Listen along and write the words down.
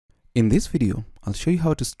In this video, I'll show you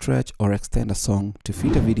how to stretch or extend a song to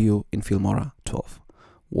fit a video in Filmora 12.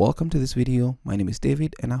 Welcome to this video. My name is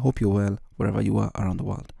David and I hope you're well wherever you are around the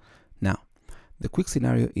world. Now, the quick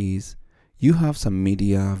scenario is you have some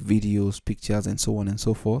media, videos, pictures, and so on and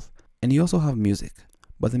so forth, and you also have music,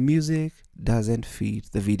 but the music doesn't feed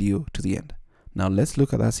the video to the end. Now let's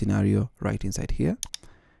look at that scenario right inside here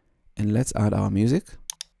and let's add our music.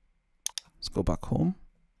 Let's go back home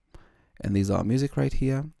and there's our music right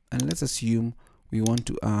here. And let's assume we want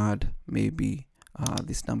to add maybe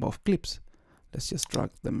this number of clips. Let's just drag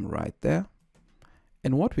them right there.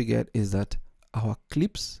 And what we get is that our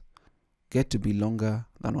clips get to be longer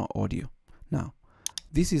than our audio. Now,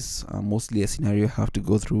 this is mostly a scenario you have to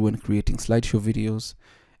go through when creating slideshow videos.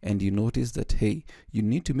 And you notice that, hey, you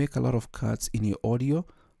need to make a lot of cuts in your audio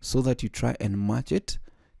so that you try and match it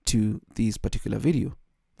to this particular video.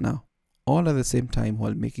 Now, all at the same time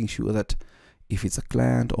while making sure that if it's a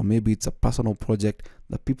client or maybe it's a personal project,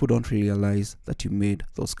 that people don't realize that you made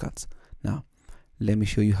those cuts. Now, let me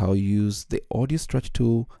show you how you use the audio stretch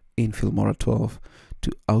tool in Filmora 12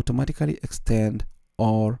 to automatically extend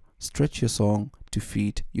or stretch your song to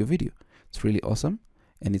fit your video. It's really awesome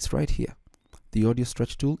and it's right here. The audio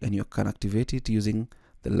stretch tool, and you can activate it using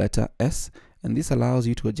the letter S, and this allows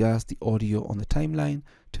you to adjust the audio on the timeline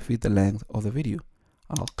to fit the length of the video.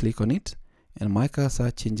 I'll click on it and my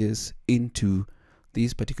cursor changes into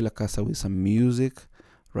this particular cursor with some music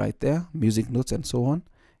right there, music notes and so on.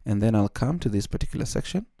 And then I'll come to this particular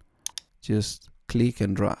section, just click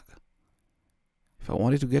and drag. If I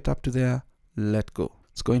want it to get up to there, let go.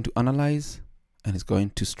 It's going to analyze and it's going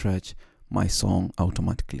to stretch my song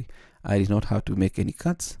automatically. I did not have to make any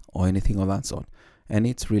cuts or anything of that sort. And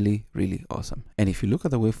it's really, really awesome. And if you look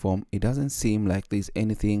at the waveform, it doesn't seem like there's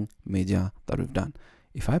anything major that we've done.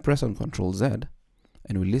 If I press on Ctrl Z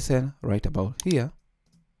and we listen right about here,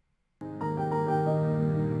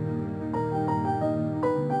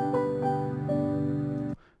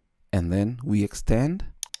 and then we extend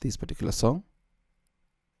this particular song,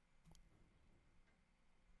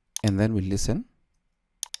 and then we listen,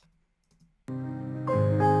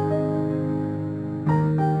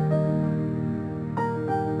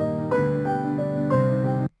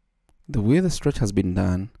 the way the stretch has been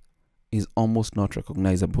done is almost not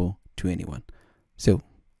recognizable to anyone. So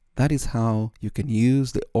that is how you can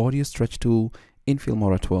use the audio stretch tool in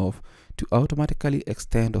Filmora 12 to automatically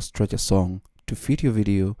extend or stretch a song to fit your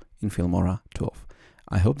video in Filmora 12.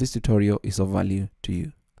 I hope this tutorial is of value to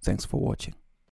you. Thanks for watching.